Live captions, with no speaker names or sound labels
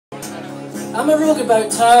I'm a rogue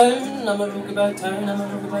about town, I'm a rogue about town, I'm a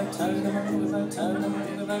rogue about town, I'm a rogue about town, I'm a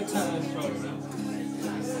rogue about town.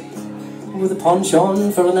 With a punch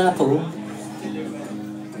on for an apple.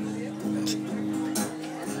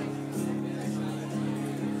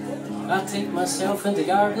 I take myself in the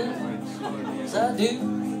garden, as I do,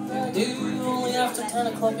 only after 10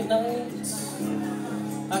 o'clock at night.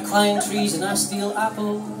 I climb trees and I steal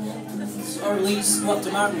apples, or at least go up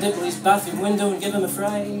to Martin Dibley's bathroom window and give him a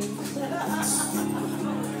fright.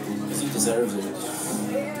 Because he deserves it.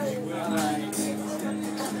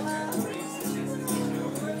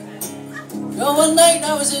 Well, one night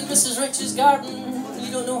I was in Mrs. Rich's garden.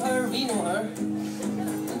 You don't know her, we know her.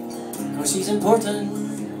 Cause she's important.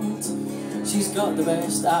 She's got the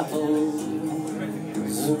best apples.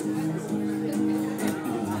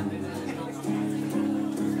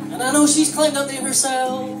 And I know she's climbed up there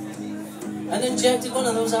herself and injected one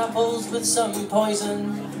of those apples with some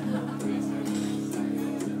poison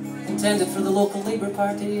intended for the local Labour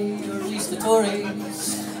Party, or at least the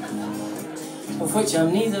Tories, of which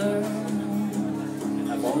I'm neither.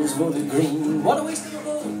 I've always voted Green. What a waste of a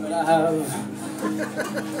vote, but I have.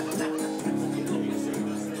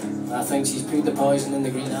 I think she's put the poison in the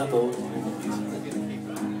green apple.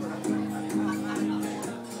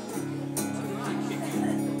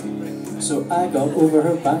 So I got over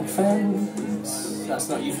her back fence. That's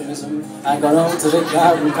not euphemism. I got onto the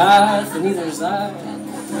garden path, and neither's that.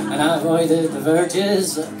 And I avoided the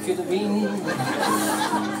verges that could have been.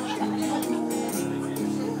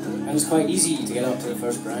 And it was quite easy to get up to the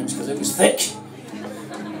first branch because it was thick.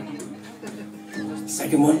 The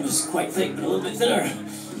second one was quite thick, but a little bit thinner.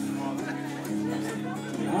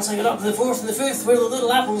 And once I got up to the fourth and the fifth, where the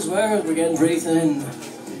little apples were getting pretty thin.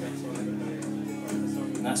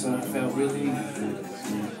 And that's when I felt really on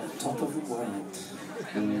top of the world.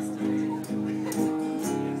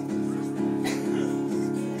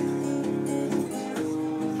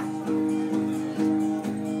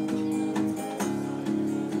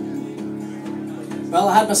 Well,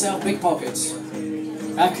 I had myself big pockets.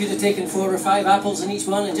 I could have taken 4 or 5 apples in each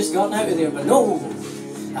one and just gotten out of there, but no!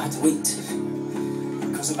 I had to wait,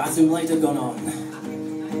 because the bathroom light had gone on.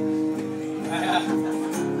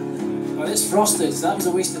 Well, it's frosted, so that was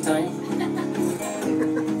a waste of time.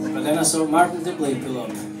 But then I saw Martin Dibley pull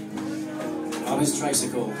up on his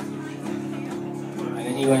tricycle. And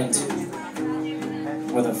then he went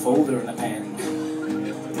with a folder and a pen.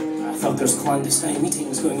 I thought there's clandestine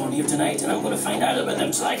meetings going on here tonight, and I'm going to find out about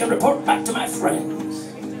them so I can report back to my friends.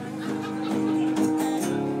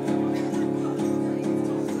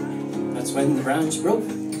 That's when the branch broke.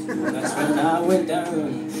 That's when I went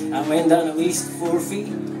down. I went down at least 4 feet,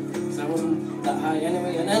 because I wasn't that high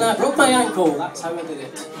anyway. And then I broke my ankle. That's how I did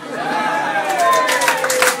it.